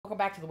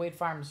back to the Wade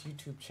Farms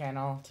YouTube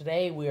channel.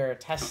 Today we are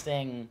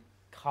testing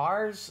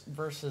cars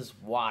versus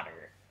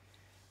water.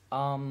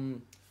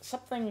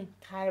 Something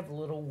kind of a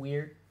little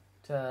weird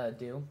to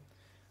do.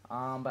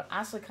 But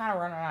honestly kind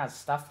of running out of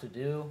stuff to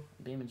do.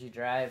 Beam.NG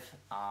Drive.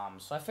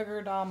 So I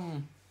figured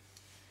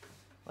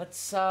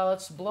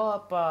let's blow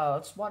up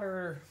let's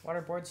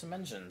waterboard some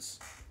engines.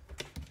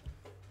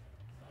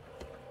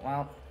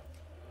 Well,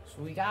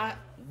 so we got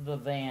the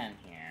van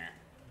here.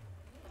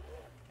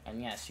 And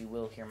yes, you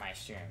will hear my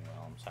steering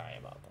wheel. I'm sorry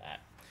about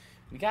that.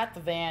 We got the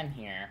van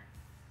here.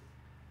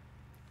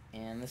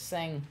 And this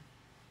thing,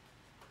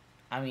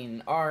 I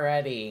mean,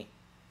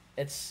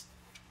 it's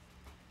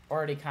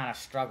already kind of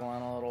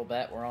struggling a little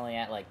bit. We're only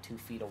at like 2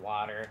 feet of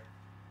water.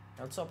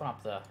 Let's open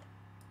up the,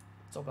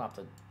 can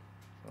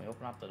we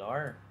open up the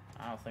door?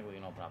 I don't think we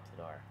can open up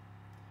the door.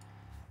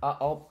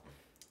 Oh,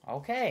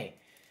 okay.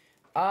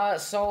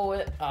 So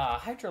it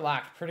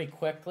hydrolocked pretty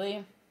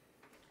quickly.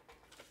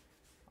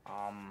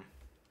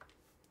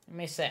 You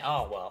may say,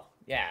 oh, well,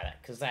 yeah,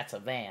 because that's a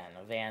van.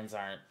 Vans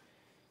aren't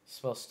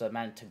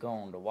meant to go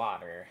into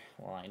water.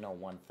 Well, I know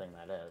one thing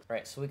that is.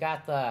 Right, so we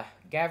got the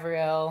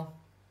Gabrielle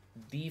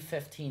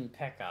D15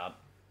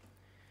 pickup.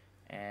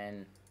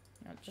 And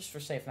you know, just for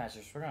safe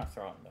measures, we're going to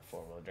throw it into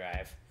four-wheel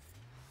drive.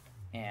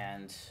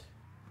 And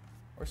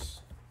we're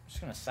just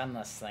going to send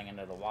this thing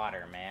into the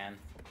water, man.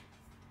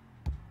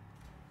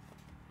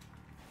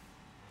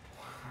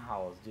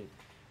 Wow, dude.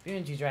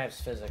 Beam.NG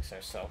Drive's physics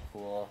are so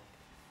cool.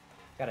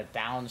 Got a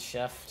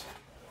downshift.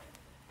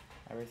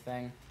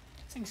 Everything.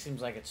 This thing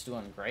seems like it's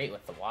doing great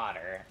with the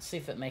water. Let's see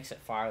if it makes it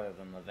farther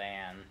than the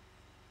van.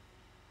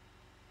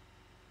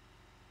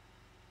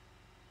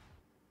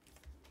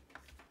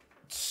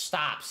 It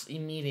stops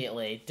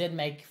immediately. It did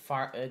make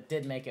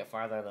it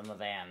farther than the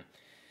van.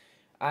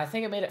 I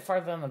think it made it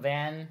farther than the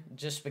van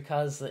just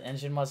because the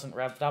engine wasn't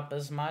revved up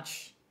as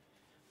much.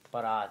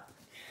 But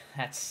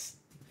that's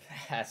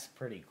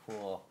pretty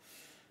cool.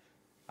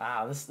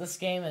 Wow, this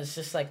game is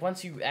just like,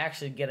 once you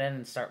actually get in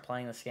and start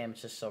playing this game,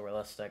 it's just so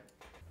realistic.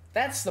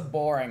 That's the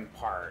boring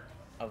part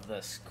of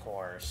this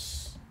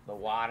course. The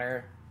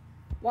water.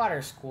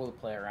 Water's cool to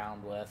play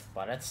around with,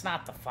 but it's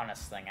not the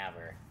funnest thing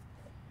ever.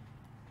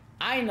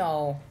 I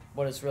know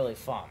what is really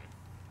fun.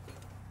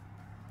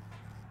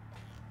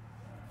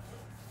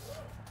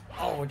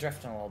 Oh, we're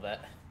drifting a little bit.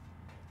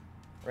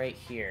 Right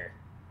here.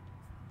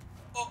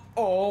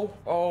 Oh.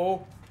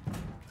 Oh.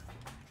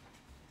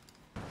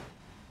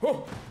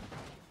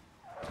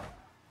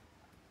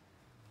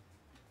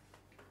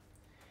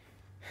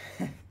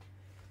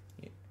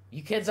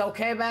 You kids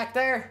okay back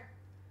there?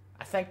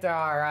 I think they're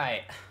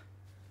alright.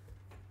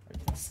 Does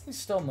this thing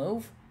still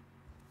move?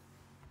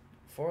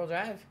 Four-wheel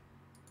drive?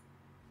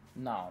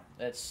 No,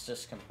 it's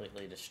just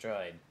completely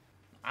destroyed.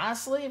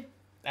 Honestly,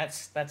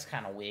 that's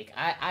kind of weak.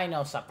 I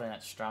know something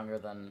that's stronger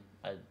than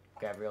a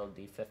Gabrielle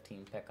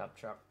D15 pickup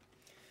truck.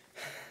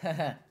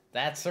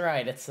 That's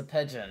right, it's the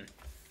Pigeon.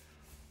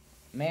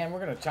 Man,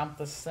 we're gonna jump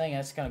this thing and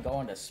it's gonna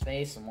go into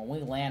space, and when we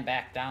land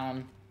back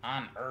down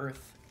on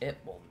Earth, it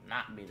will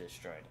not be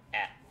destroyed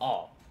at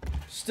all.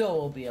 Still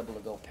will be able to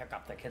go pick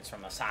up the kids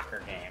from the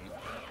soccer game.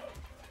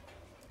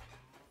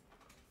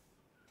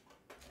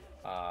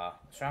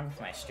 What's wrong with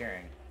my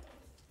steering?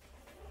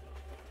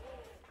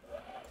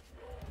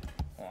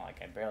 Well,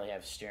 like, I barely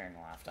have steering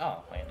left.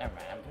 Oh, wait, never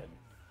mind, I'm good.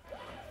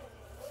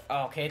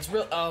 Okay, it's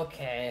real.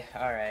 Okay,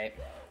 alright.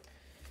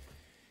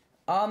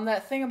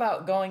 That thing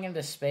about going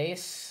into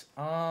space,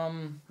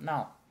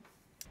 no.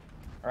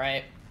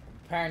 Alright,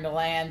 preparing to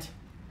land.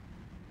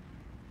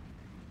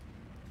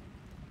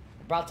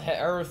 We're about to hit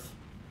Earth.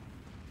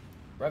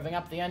 Revving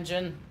up the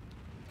engine,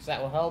 because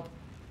that will help.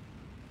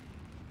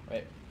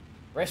 Wait,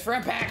 brace for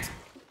impact!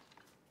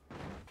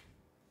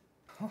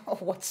 Oh,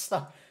 what's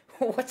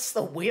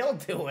the wheel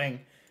doing?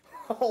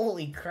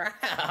 Holy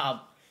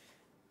crap!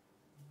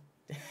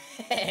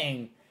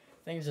 Dang,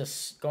 thing's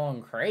just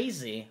going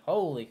crazy.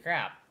 Holy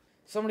crap.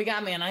 Somebody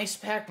got me an ice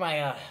pack.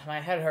 My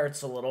head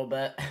hurts a little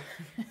bit.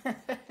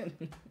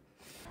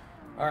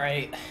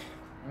 Alright.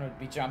 I'm gonna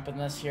be jumping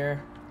this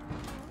here.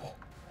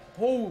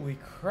 Holy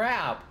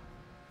crap.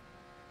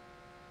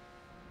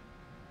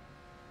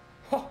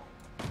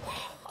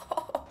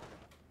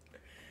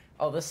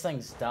 Oh, this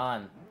thing's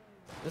done.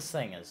 This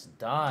thing is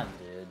done,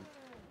 dude.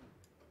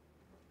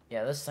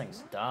 Yeah, this thing's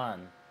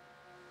done.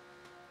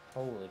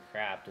 Holy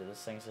crap, dude.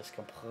 This thing's just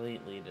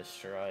completely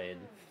destroyed.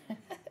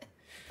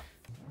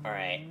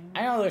 Alright,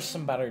 I know there's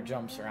some better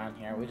jumps around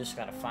here. We just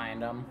gotta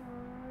find them.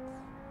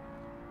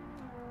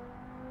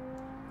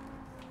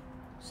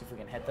 See if we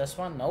can hit this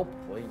one. Nope,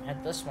 we can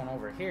hit this one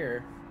over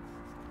here.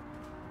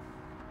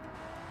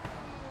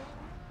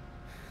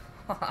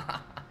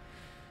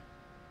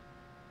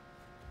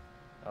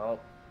 Oh.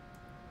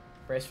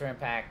 Brace for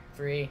impact.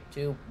 3,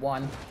 2,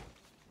 1.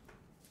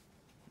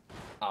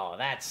 Oh,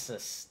 that's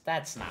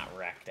not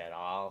wrecked at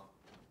all.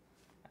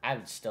 I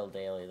would still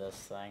daily this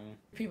thing.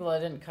 People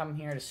that didn't come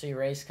here to see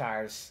race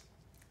cars,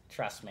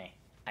 trust me,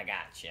 I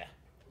got you.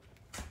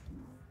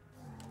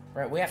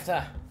 Right, we have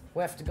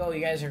to go. You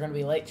guys are going to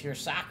be late to your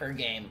soccer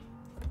game.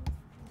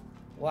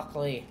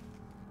 Luckily,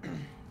 your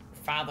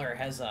father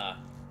has a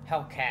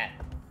Hellcat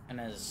in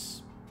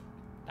his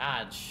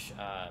Dodge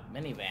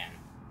minivan.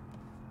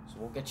 So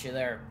we'll get you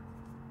there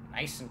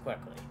nice and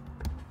quickly.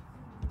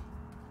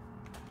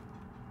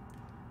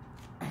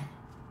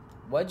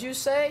 What'd you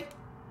say?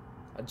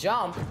 A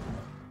jump?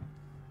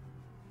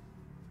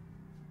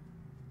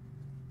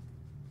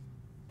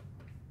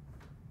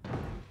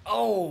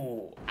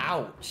 Oh,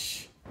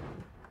 ouch.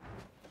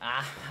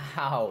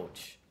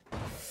 Ouch.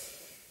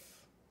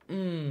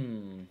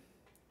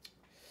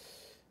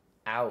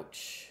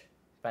 Ouch.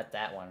 Bet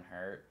that one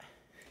hurt.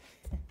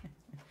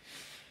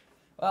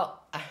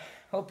 Well, I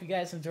hope you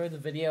guys enjoyed the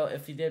video.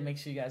 If you did, make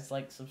sure you guys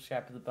like,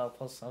 subscribe to the bell,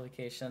 post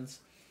notifications.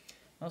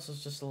 This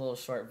was just a little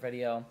short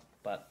video,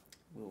 but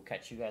we will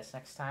catch you guys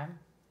next time.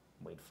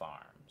 Wade Farm.